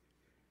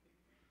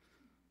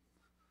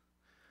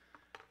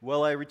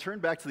Well, I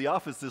returned back to the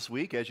office this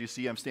week. As you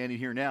see, I'm standing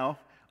here now.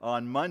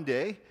 On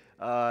Monday,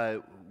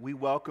 we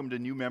welcomed a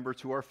new member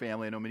to our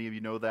family. I know many of you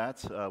know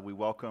that. We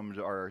welcomed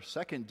our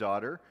second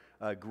daughter,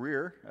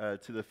 Greer,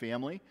 to the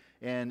family.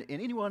 And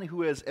anyone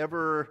who has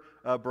ever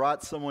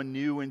brought someone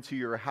new into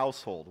your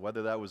household,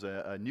 whether that was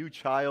a new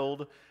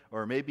child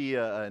or maybe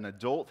an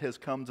adult has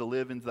come to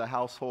live into the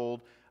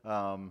household,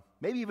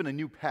 maybe even a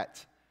new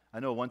pet.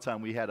 I know one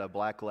time we had a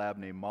black lab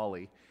named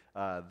Molly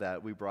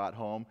that we brought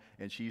home,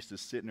 and she used to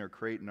sit in her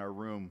crate in our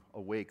room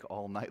awake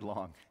all night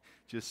long,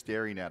 just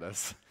staring at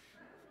us.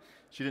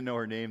 She didn't know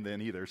her name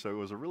then either, so it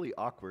was really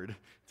awkward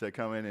to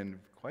come in and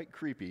quite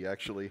creepy,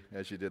 actually,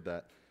 as she did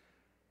that.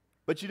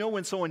 But you know,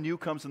 when someone new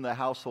comes in the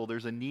household,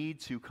 there's a need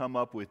to come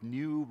up with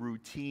new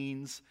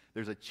routines.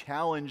 There's a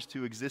challenge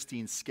to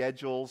existing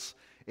schedules,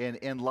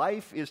 and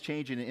life is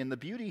changing. And the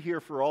beauty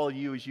here for all of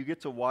you is you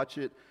get to watch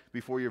it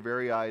before your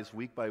very eyes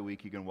week by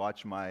week. You can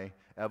watch my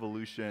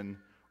evolution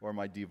or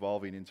my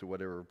devolving into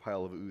whatever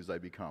pile of ooze I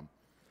become.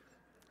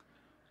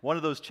 One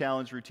of those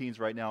challenge routines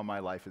right now in my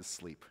life is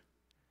sleep.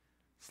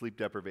 Sleep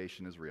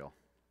deprivation is real.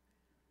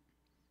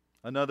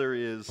 Another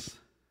is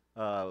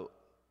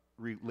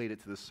related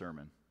to this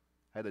sermon.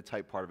 I had to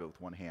type part of it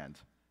with one hand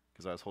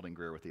because I was holding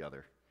Greer with the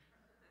other.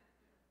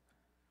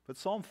 But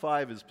Psalm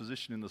 5 is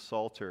positioned in the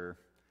Psalter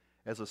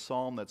as a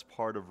psalm that's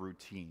part of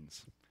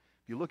routines.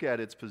 If you look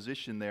at its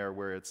position there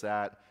where it's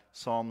at,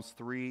 Psalms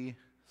 3,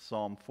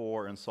 Psalm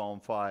 4, and Psalm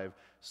 5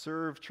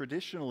 serve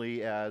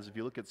traditionally as, if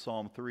you look at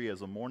Psalm 3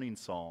 as a morning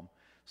psalm,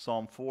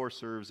 Psalm 4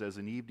 serves as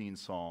an evening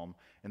psalm,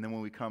 and then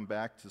when we come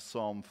back to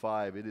Psalm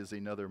 5, it is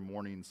another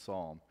morning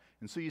psalm.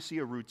 And so you see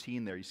a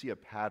routine there, you see a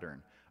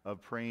pattern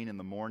of praying in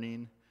the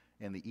morning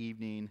and the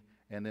evening,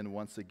 and then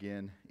once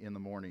again in the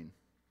morning.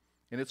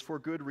 And it's for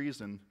good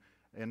reason,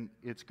 and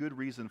it's good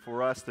reason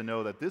for us to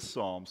know that this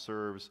psalm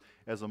serves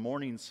as a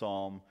morning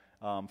psalm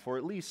for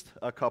at least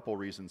a couple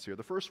reasons here.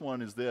 The first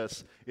one is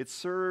this: it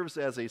serves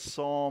as a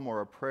psalm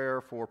or a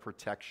prayer for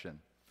protection.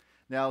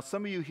 Now,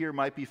 some of you here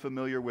might be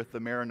familiar with the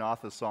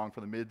Maranatha song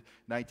from the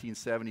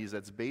mid-1970s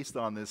that's based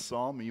on this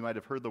psalm. You might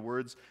have heard the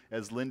words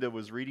as Linda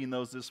was reading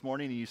those this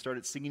morning, and you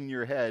started singing in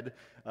your head,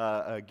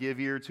 "Give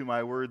ear to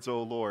my words,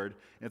 O Lord."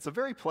 And it's a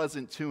very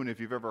pleasant tune if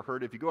you've ever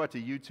heard it. If you go out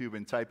to YouTube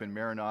and type in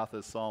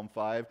Maranatha Psalm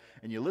 5,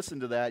 and you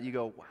listen to that, you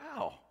go,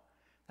 wow,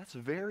 that's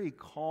very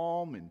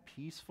calm and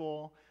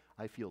peaceful.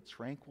 I feel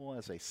tranquil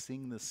as I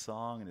sing this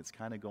song, and it's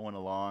kind of going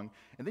along.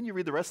 And then you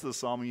read the rest of the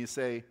psalm, and you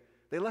say,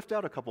 they left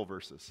out a couple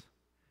verses.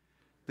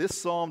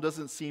 This psalm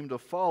doesn't seem to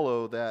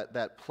follow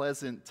that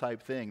pleasant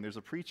type thing. There's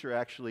a preacher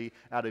actually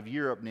out of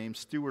Europe named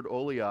Stuart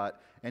Oliot,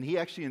 and he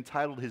actually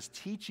entitled his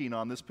teaching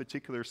on this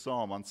particular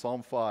psalm, on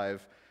Psalm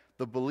 5,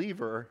 "The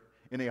Believer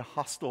in a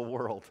Hostile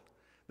World."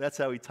 That's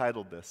how he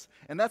titled this.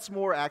 And that's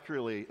more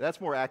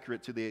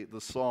accurate to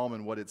the psalm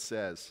and what it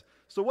says.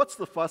 So what's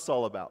the fuss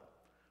all about?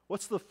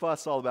 What's the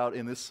fuss all about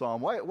in this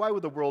psalm? Why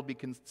would the world be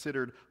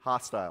considered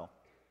hostile?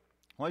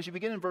 Well, as you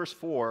begin in verse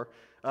 4,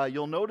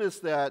 you'll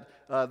notice that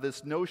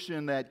this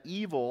notion that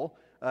evil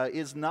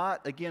is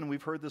not, again,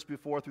 we've heard this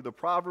before through the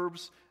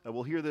Proverbs,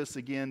 we'll hear this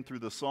again through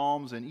the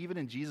Psalms, and even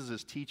in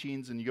Jesus'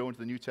 teachings, and you go into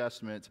the New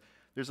Testament,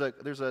 there's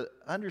a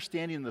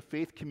understanding in the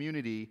faith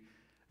community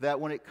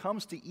that when it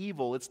comes to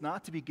evil, it's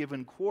not to be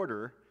given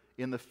quarter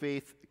in the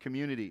faith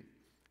community.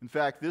 In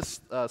fact,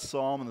 this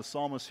psalm and the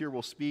psalmist here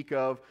will speak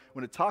of,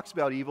 when it talks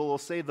about evil, it'll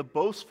say the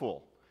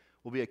boastful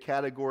will be a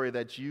category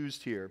that's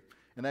used here.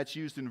 And that's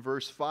used in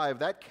verse 5.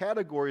 That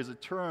category is a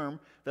term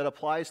that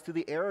applies to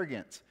the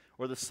arrogant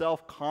or the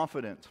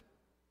self-confident.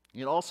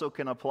 It also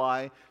can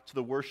apply to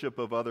the worship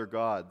of other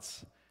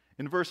gods.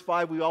 In verse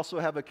 5, we also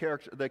have the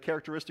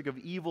characteristic of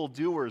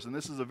evildoers, and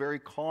this is a very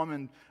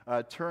common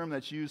term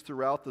that's used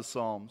throughout the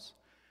Psalms.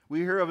 We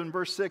hear of, in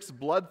verse 6,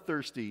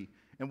 bloodthirsty,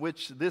 in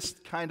which this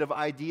kind of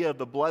idea of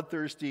the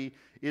bloodthirsty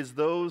is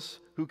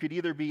those who could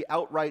either be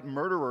outright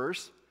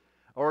murderers,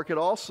 or it could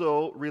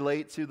also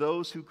relate to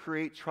those who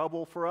create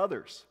trouble for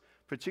others,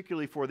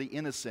 particularly for the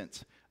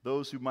innocent,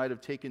 those who might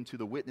have taken to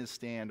the witness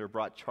stand or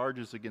brought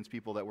charges against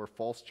people that were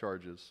false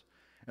charges.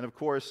 And of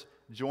course,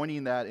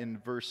 joining that in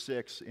verse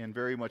 6 and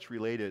very much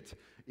related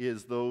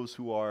is those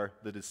who are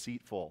the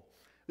deceitful.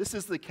 This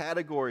is the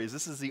categories,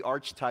 this is the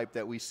archetype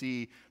that we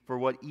see for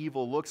what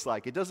evil looks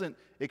like. It doesn't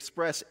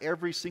express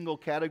every single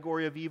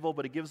category of evil,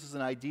 but it gives us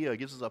an idea, it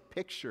gives us a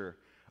picture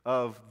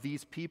of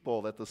these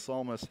people that the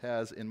psalmist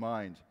has in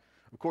mind.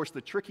 Of course,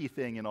 the tricky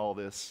thing in all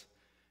this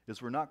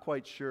is we're not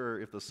quite sure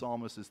if the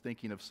psalmist is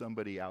thinking of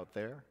somebody out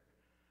there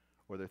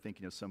or they're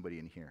thinking of somebody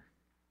in here.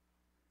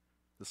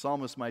 The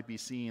psalmist might be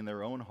seeing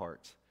their own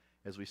heart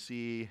as we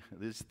see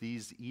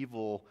these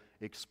evil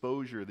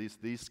exposure,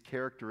 these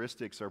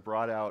characteristics are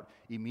brought out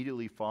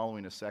immediately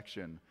following a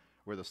section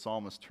where the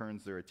psalmist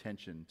turns their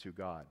attention to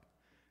God.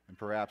 And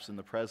perhaps in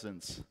the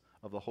presence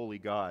of the holy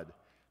God,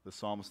 the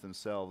psalmist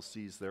themselves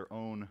sees their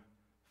own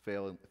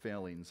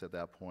failings at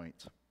that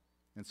point.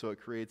 And so it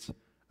creates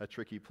a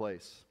tricky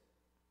place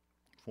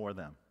for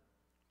them.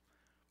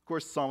 Of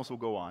course, the psalmist will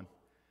go on,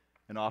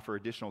 and offer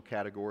additional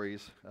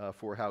categories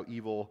for how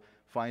evil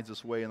finds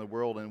its way in the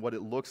world and what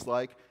it looks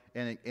like,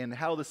 and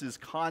how this is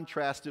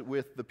contrasted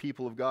with the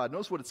people of God.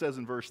 Notice what it says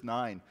in verse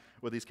 9,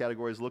 what these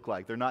categories look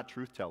like. They're not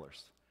truth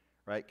tellers,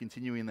 right?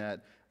 Continuing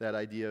that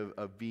idea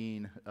of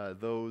being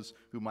those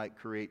who might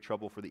create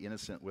trouble for the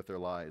innocent with their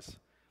lies.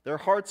 Their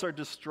hearts are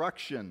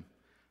destruction.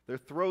 Their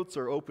throats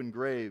are open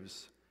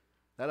graves.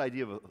 That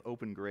idea of an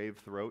open grave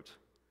throat,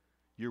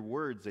 your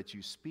words that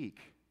you speak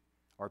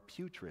are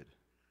putrid.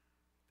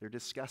 They're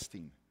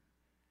disgusting.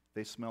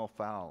 They smell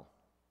foul.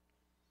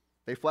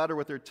 They flatter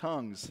with their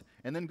tongues.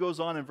 And then goes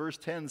on in verse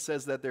 10,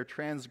 says that their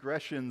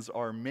transgressions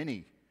are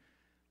many.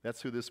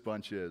 That's who this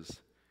bunch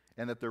is.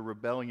 And that their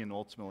rebellion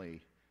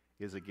ultimately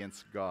is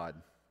against God.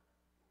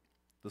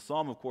 The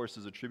psalm, of course,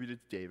 is attributed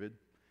to David.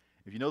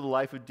 If you know the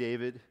life of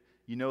David,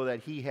 you know that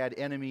he had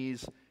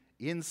enemies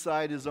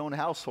inside his own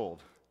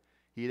household.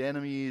 He had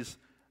enemies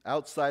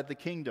outside the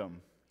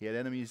kingdom. He had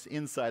enemies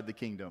inside the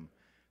kingdom.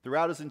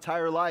 Throughout his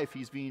entire life,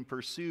 he's being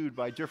pursued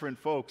by different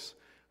folks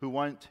who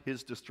want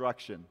his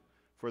destruction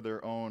for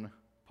their own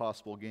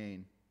possible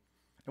gain.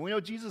 And we know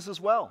Jesus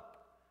as well,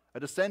 a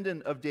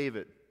descendant of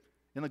David.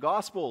 In the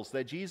Gospels,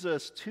 that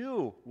Jesus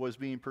too was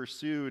being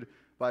pursued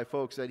by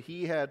folks, that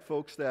he had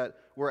folks that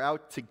were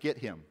out to get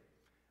him.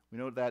 We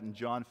know that in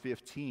John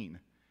 15,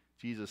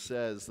 Jesus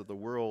says that the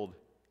world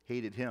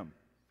hated him,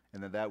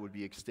 and that would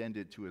be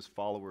extended to his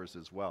followers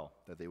as well,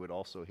 that they would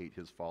also hate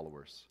his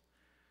followers.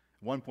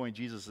 At one point,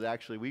 Jesus is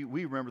actually,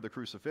 we remember the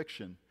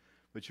crucifixion,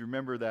 but you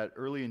remember that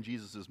early in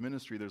Jesus'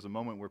 ministry, there's a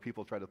moment where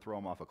people try to throw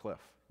him off a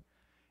cliff.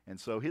 And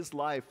so his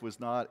life was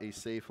not a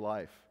safe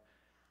life,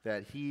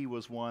 that he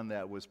was one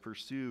that was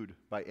pursued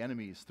by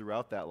enemies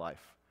throughout that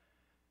life.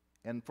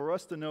 And for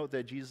us to note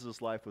that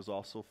Jesus' life was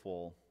also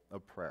full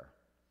of prayer,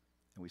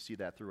 and we see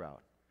that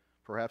throughout.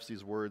 Perhaps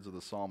these words of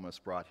the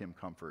psalmist brought him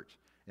comfort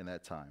in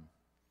that time.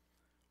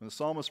 When the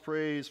psalmist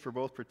prays for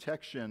both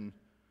protection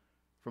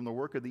from the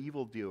work of the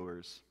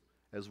evildoers,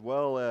 as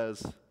well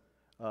as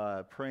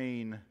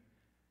praying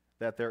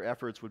that their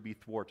efforts would be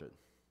thwarted.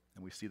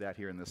 And we see that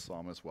here in this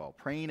psalm as well.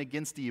 Praying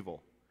against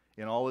evil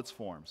in all its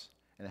forms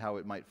and how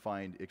it might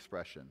find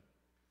expression.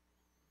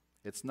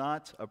 It's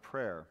not a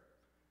prayer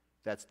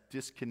that's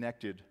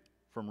disconnected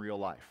from real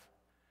life.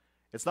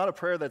 It's not a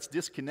prayer that's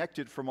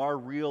disconnected from our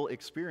real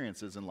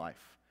experiences in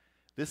life.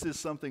 This is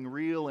something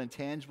real and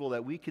tangible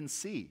that we can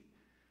see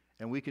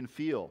and we can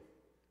feel.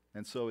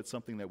 And so it's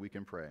something that we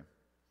can pray.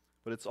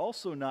 But it's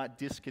also not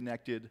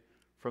disconnected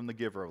from the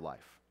giver of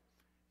life.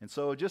 And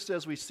so just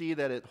as we see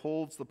that it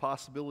holds the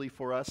possibility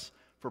for us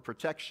for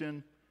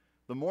protection,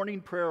 the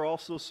morning prayer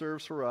also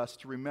serves for us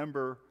to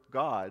remember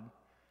God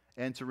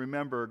and to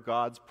remember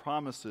God's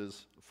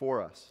promises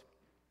for us.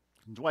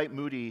 Dwight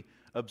Moody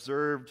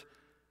observed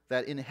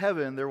that in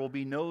heaven there will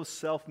be no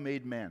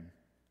self-made men.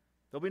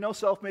 There'll be no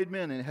self-made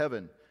men in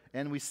heaven.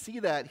 And we see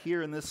that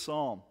here in this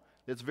psalm.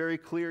 It's very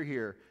clear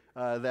here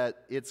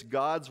that it's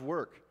God's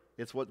work.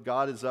 It's what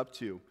God is up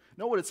to.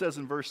 Know what it says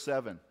in verse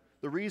 7.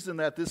 The reason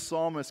that this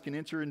psalmist can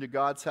enter into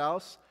God's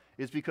house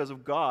is because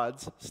of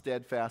God's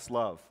steadfast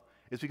love.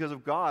 It's because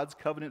of God's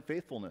covenant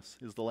faithfulness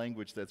is the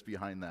language that's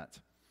behind that.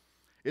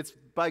 It's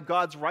by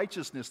God's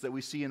righteousness that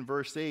we see in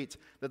verse 8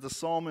 that the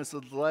psalmist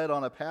is led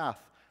on a path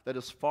that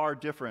is far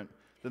different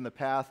than the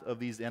path of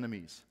these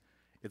enemies.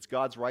 It's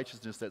God's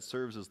righteousness that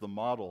serves as the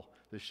model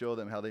to show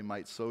them how they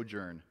might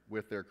sojourn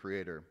with their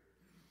Creator.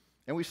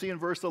 And we see in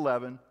verse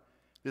 11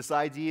 this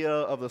idea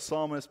of the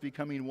psalmist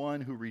becoming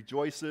one who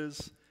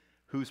rejoices,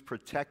 who's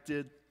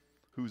protected,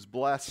 who's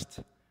blessed,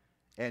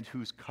 and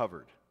who's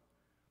covered.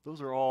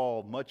 Those are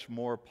all much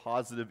more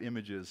positive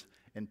images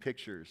and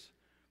pictures.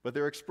 But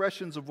they're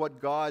expressions of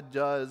what God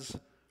does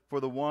for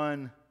the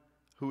one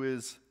who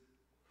is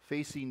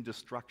facing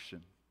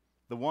destruction,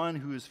 the one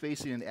who is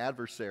facing an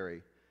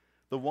adversary,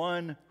 the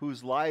one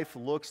whose life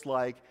looks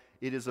like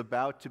it is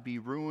about to be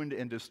ruined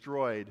and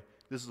destroyed.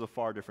 This is a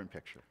far different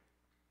picture.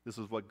 This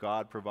is what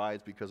God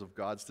provides because of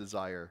God's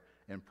desire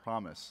and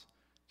promise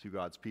to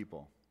God's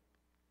people.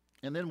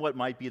 And then what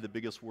might be the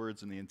biggest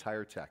words in the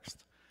entire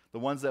text, the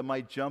ones that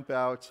might jump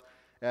out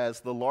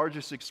as the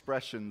largest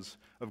expressions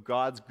of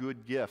God's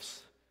good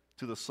gifts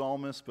to the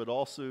psalmist, but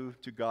also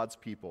to God's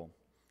people.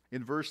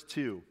 In verse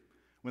 2,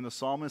 when the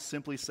psalmist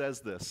simply says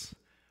this,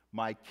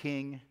 "My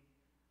King,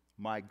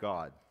 my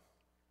God."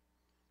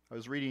 I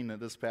was reading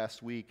this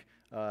past week.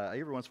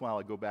 Every once in a while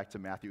I go back to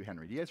Matthew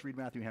Henry. Do you guys read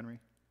Matthew Henry?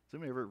 Does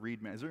anybody ever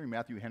read? Is there any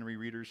Matthew Henry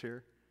readers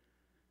here?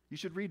 You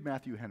should read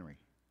Matthew Henry.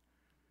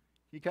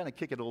 You kind of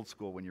kick it old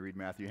school when you read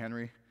Matthew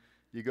Henry.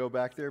 You go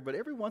back there, but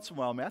every once in a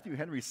while Matthew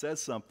Henry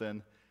says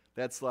something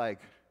that's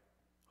like,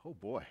 oh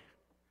boy,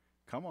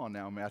 come on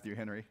now, Matthew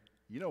Henry.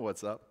 You know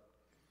what's up.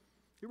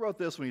 He wrote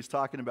this when he's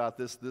talking about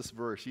this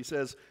verse. He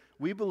says,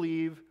 "We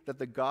believe that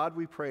the God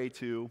we pray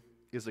to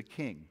is a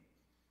king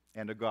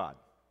and a God.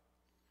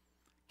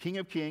 King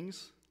of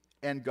kings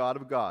and God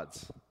of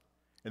gods."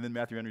 And then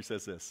Matthew Henry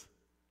says this,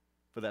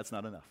 "But that's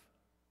not enough.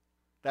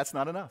 That's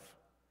not enough.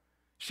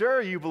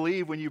 Sure, you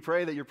believe when you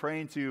pray that you're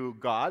praying to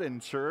God,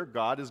 and sure,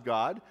 God is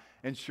God,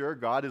 and sure,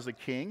 God is a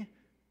king,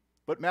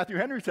 But Matthew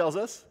Henry tells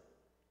us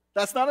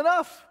that's not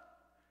enough.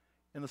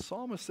 And the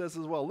psalmist says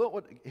as well, look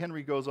what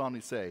Henry goes on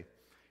to say.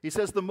 He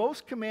says, the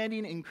most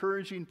commanding,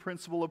 encouraging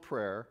principle of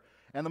prayer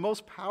and the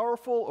most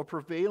powerful or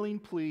prevailing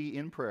plea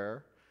in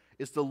prayer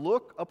is to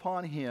look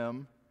upon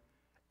him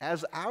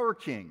as our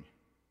King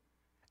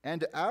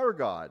and our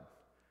God,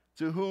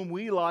 to whom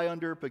we lie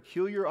under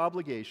peculiar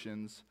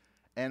obligations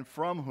and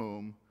from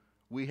whom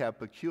we have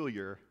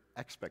peculiar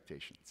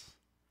expectations.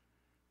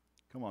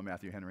 Come on,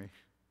 Matthew Henry.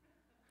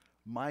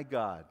 My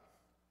God,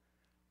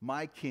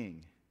 my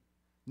King,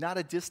 not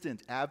a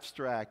distant,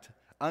 abstract,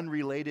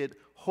 unrelated,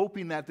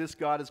 hoping that this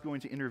God is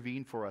going to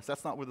intervene for us.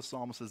 That's not where the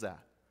psalmist is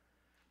at.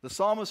 The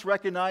psalmist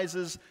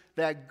recognizes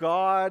that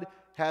God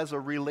has a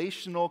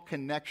relational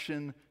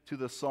connection to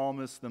the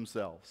psalmists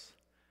themselves.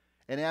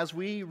 And as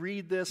we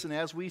read this and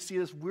as we see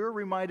this, we're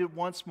reminded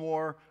once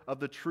more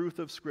of the truth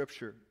of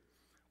Scripture.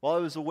 While I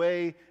was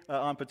away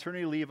on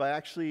paternity leave, I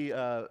actually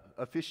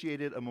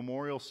officiated a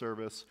memorial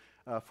service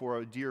for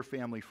a dear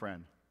family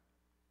friend.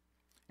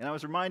 And I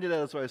was reminded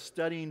as I was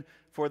studying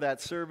for that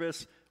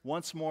service,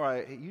 once more,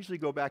 I usually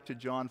go back to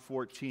John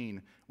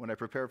 14 when I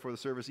prepare for the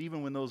service,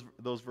 even when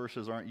those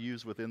verses aren't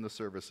used within the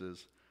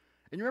services.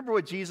 And you remember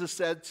what Jesus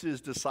said to his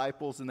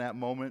disciples in that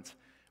moment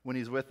when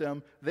he's with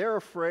them? They're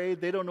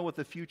afraid. They don't know what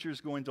the future is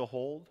going to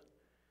hold.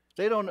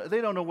 They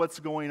don't know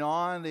what's going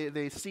on.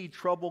 They see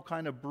trouble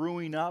kind of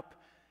brewing up.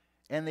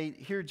 And they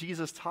hear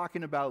Jesus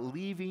talking about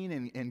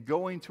leaving and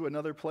going to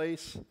another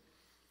place.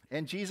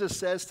 And Jesus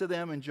says to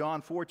them in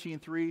John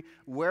 14:3,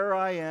 where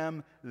I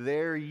am,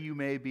 there you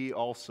may be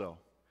also.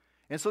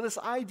 And so this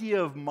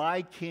idea of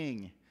my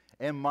King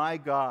and my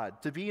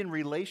God, to be in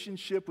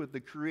relationship with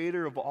the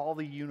creator of all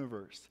the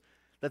universe,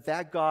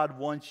 that God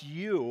wants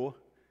you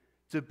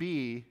to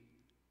be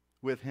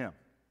with him.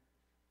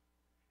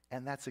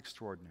 And that's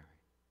extraordinary.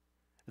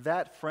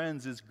 That,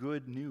 friends, is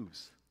good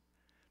news.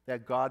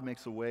 That God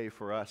makes a way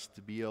for us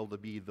to be able to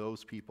be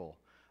those people,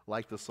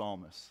 like the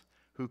psalmist,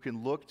 who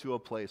can look to a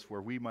place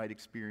where we might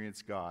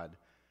experience God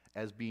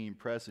as being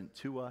present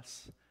to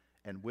us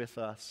and with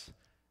us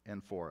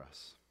and for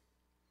us.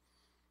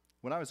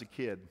 When I was a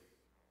kid,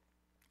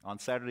 on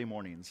Saturday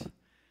mornings,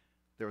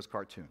 there was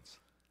cartoons.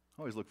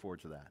 I always look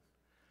forward to that.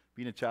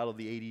 Being a child of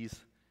the 80s,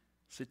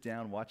 sit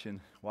down watching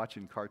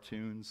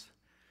cartoons,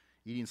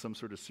 eating some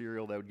sort of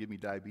cereal that would give me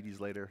diabetes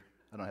later.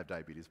 I don't have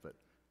diabetes, but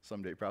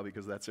someday probably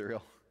because of that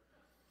cereal.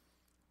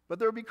 But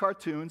there would be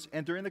cartoons,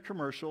 and during the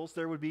commercials,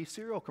 there would be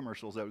cereal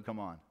commercials that would come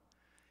on.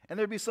 And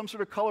there'd be some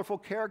sort of colorful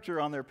character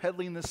on there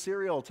peddling the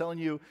cereal, telling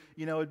you,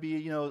 it'd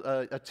be,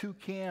 a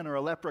toucan or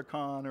a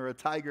leprechaun or a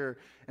tiger,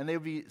 and they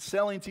would be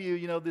selling to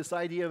you, this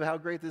idea of how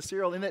great this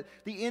cereal. And at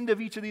the end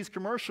of each of these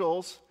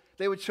commercials,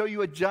 they would show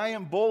you a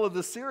giant bowl of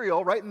the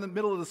cereal right in the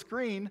middle of the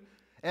screen,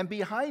 and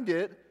behind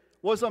it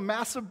was a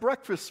massive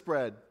breakfast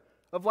spread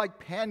of like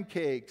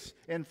pancakes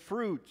and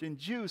fruit and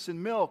juice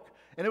and milk.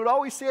 And it would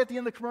always say at the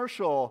end of the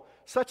commercial,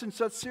 such and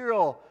such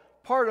cereal,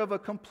 part of a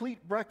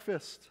complete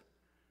breakfast.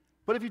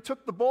 But if you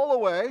took the bowl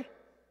away,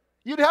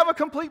 you'd have a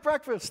complete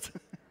breakfast.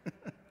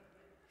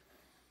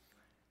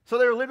 So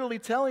they're literally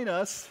telling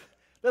us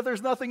that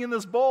there's nothing in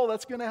this bowl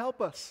that's going to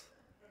help us.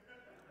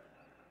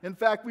 In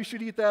fact, we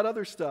should eat that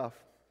other stuff.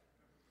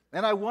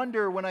 And I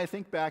wonder, when I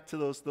think back to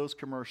those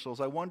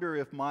commercials, I wonder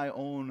if my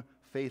own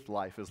faith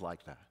life is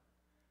like that.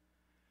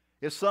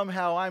 If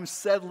somehow I'm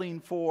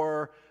settling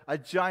for a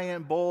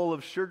giant bowl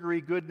of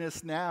sugary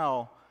goodness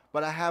now,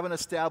 but I haven't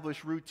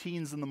established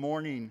routines in the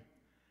morning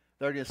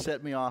that are going to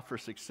set me off for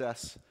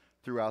success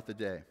throughout the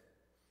day.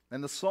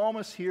 And the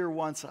psalmist here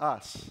wants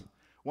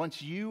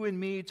you and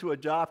me to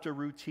adopt a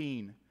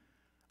routine,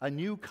 a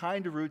new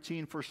kind of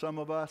routine for some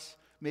of us,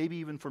 maybe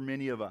even for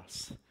many of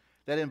us,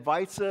 that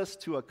invites us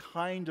to a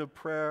kind of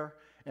prayer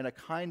and a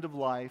kind of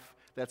life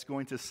that's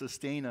going to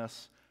sustain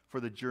us for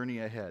the journey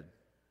ahead.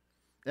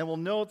 And we'll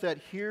note that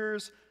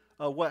here's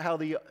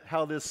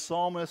how this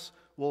psalmist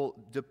will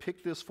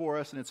depict this for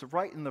us, and it's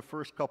right in the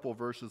first couple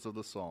verses of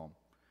the psalm.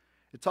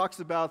 It talks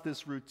about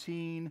this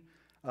routine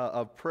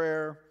of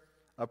prayer,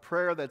 a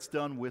prayer that's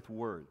done with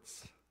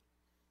words.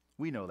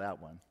 We know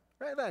that one.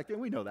 Right?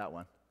 We know that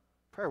one.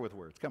 Prayer with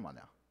words. Come on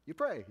now. You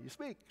pray, you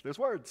speak, there's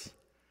words.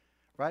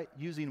 Right?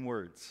 Using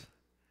words.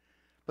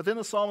 But then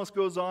the psalmist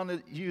goes on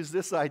to use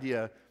this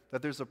idea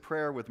that there's a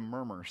prayer with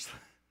murmurs.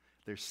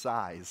 There's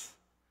sighs.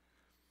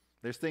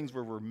 There's things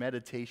where we're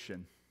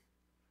meditation,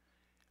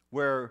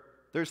 where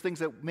there's things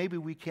that maybe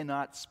we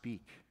cannot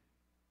speak,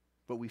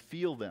 but we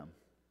feel them.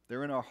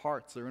 They're in our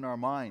hearts, they're in our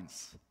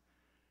minds.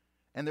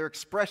 And they're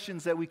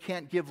expressions that we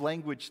can't give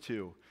language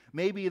to.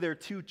 Maybe they're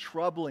too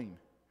troubling.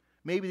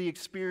 Maybe the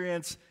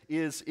experience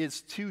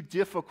is too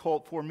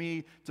difficult for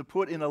me to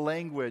put in a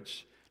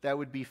language that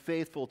would be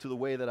faithful to the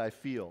way that I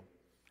feel.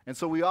 And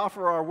so we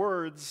offer our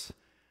words,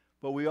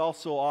 but we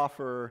also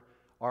offer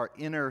our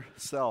inner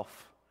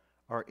self,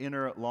 our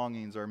inner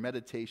longings, our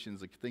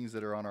meditations, the things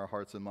that are on our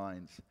hearts and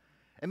minds.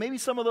 And maybe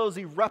some of those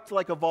erupt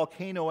like a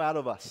volcano out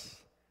of us.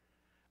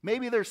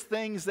 Maybe there's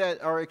things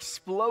that are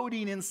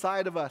exploding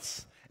inside of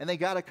us, and they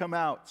got to come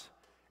out.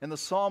 And the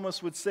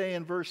psalmist would say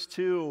in verse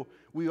 2,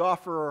 We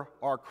offer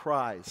our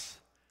cries,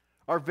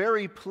 our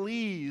very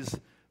pleas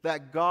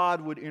that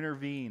God would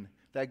intervene,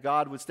 that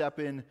God would step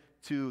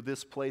into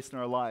this place in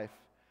our life.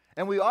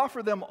 And we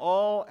offer them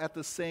all at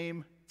the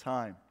same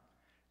time.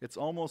 It's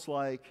almost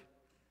like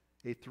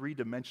a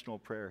three-dimensional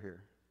prayer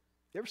here.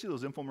 You ever see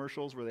those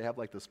infomercials where they have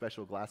like the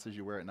special glasses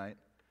you wear at night?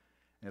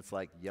 And it's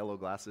like yellow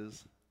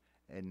glasses.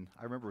 And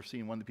I remember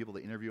seeing one of the people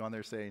they interview on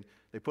there saying,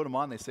 they put them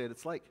on, they said,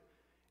 it's like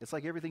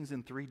everything's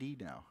in 3D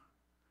now.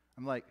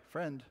 I'm like,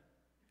 friend,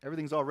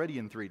 everything's already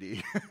in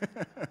 3D.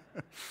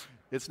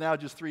 It's now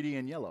just 3D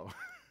and yellow.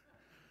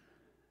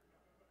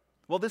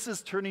 Well, this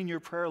is turning your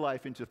prayer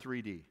life into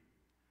 3D.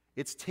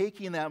 It's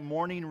taking that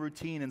morning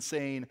routine and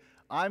saying,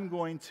 I'm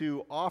going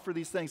to offer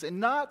these things, and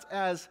not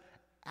as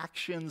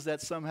actions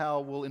that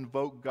somehow will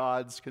invoke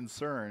God's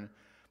concern,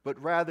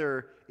 but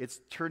rather it's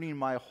turning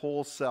my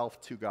whole self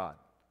to God.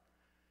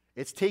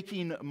 It's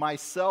taking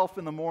myself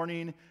in the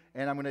morning,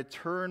 and I'm going to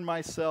turn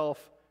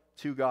myself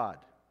to God.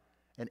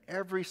 And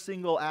every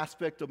single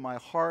aspect of my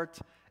heart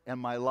and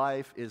my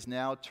life is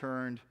now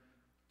turned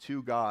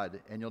to God.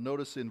 And you'll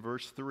notice in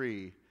verse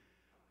 3,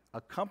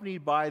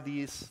 accompanied by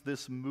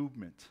this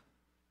movement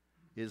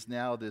is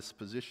now this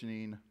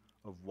positioning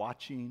of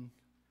watching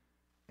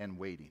and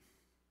waiting.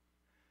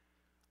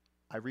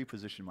 I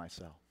reposition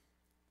myself.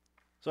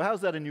 So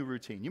how's that a new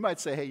routine? You might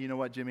say, hey, you know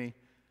what, Jimmy?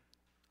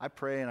 I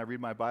pray and I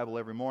read my Bible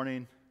every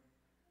morning.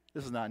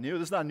 This is not new.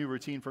 This is not a new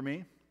routine for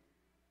me.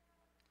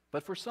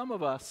 But for some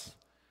of us,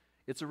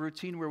 it's a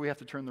routine where we have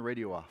to turn the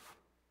radio off.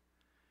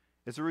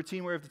 It's a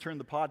routine where we have to turn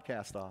the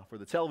podcast off, or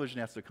the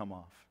television has to come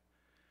off.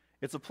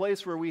 It's a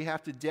place where we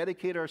have to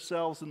dedicate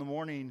ourselves in the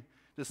morning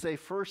to say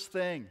first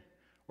thing,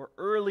 or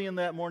early in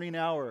that morning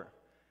hour,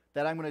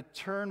 that I'm going to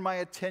turn my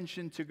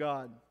attention to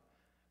God.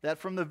 That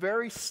from the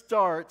very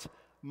start,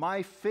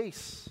 my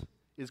face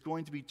is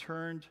going to be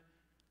turned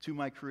to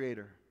my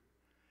Creator.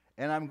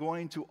 And I'm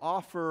going to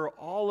offer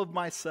all of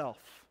myself.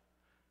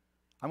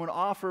 I'm going to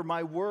offer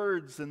my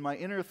words and my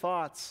inner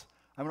thoughts.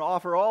 I'm going to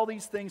offer all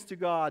these things to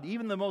God.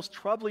 Even the most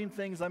troubling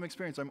things I'm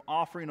experiencing, I'm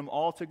offering them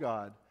all to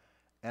God.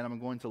 And I'm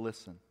going to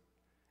listen.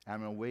 And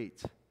I'm going to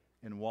wait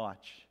and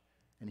watch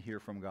and hear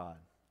from God.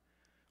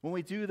 When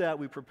we do that,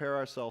 we prepare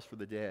ourselves for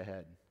the day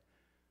ahead.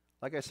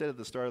 Like I said at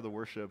the start of the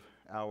worship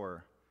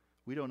hour,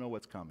 we don't know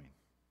what's coming.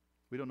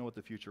 We don't know what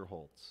the future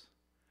holds.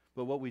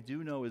 But what we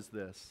do know is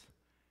this,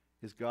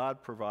 is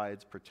God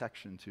provides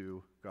protection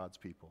to God's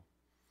people.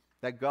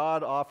 That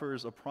God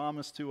offers a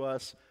promise to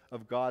us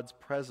of God's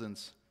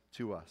presence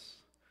to us.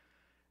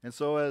 And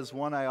so as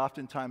one I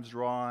oftentimes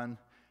draw on,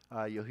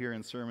 you'll hear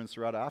in sermons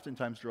throughout, I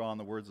oftentimes draw on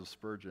the words of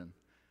Spurgeon.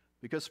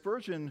 Because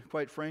Spurgeon,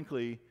 quite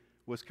frankly,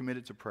 was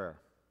committed to prayer.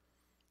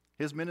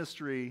 His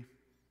ministry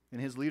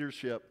and his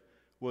leadership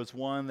was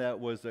one that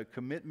was a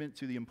commitment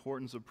to the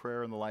importance of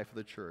prayer in the life of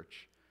the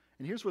church.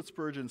 And here's what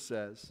Spurgeon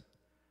says.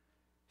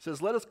 He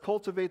says, let us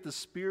cultivate the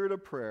spirit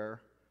of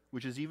prayer,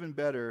 which is even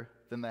better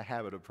than the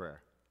habit of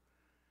prayer.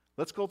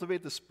 Let's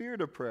cultivate the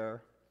spirit of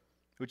prayer,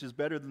 which is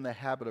better than the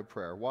habit of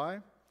prayer. Why?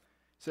 He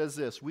says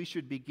this, we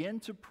should begin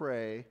to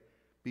pray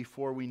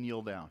before we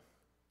kneel down.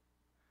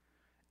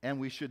 And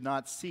we should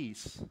not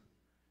cease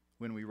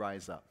when we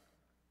rise up.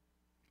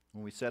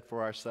 When we set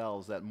for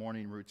ourselves that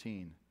morning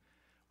routine,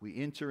 we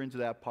enter into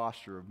that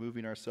posture of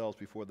moving ourselves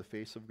before the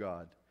face of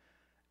God,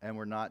 and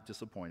we're not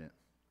disappointed.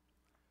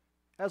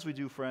 As we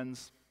do,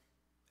 friends,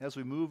 as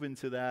we move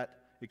into that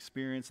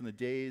experience in the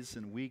days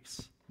and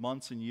weeks,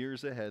 months and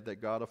years ahead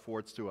that God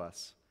affords to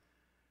us,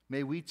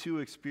 may we too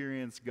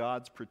experience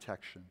God's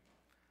protection,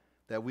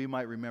 that we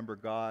might remember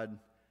God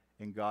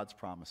and God's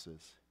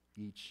promises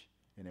each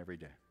and every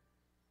day.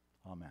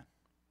 Amen.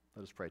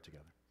 Let us pray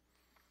together.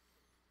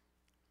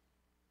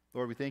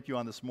 Lord, we thank you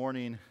on this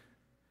morning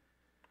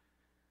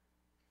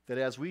that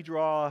as we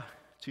draw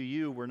to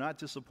you, we're not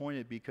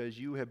disappointed because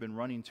you have been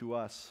running to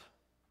us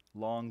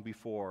long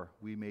before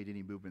we made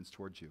any movements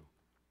towards you.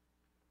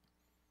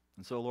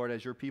 And so, Lord,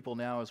 as your people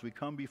now, as we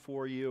come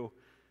before you,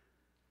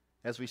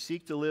 as we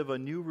seek to live a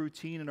new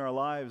routine in our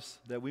lives,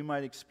 that we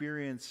might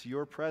experience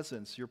your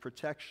presence, your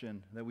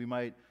protection, that we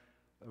might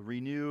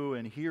renew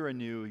and hear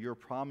anew your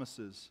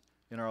promises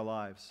in our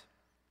lives.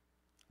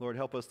 Lord,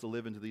 help us to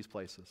live into these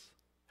places.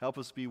 Help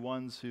us be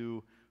ones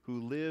who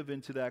live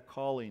into that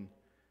calling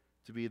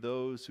to be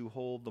those who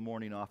hold the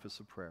morning office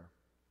of prayer,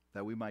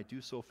 that we might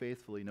do so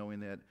faithfully, knowing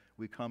that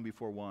we come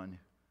before one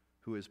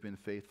who has been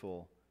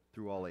faithful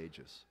through all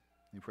ages.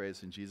 We pray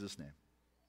this in Jesus' name.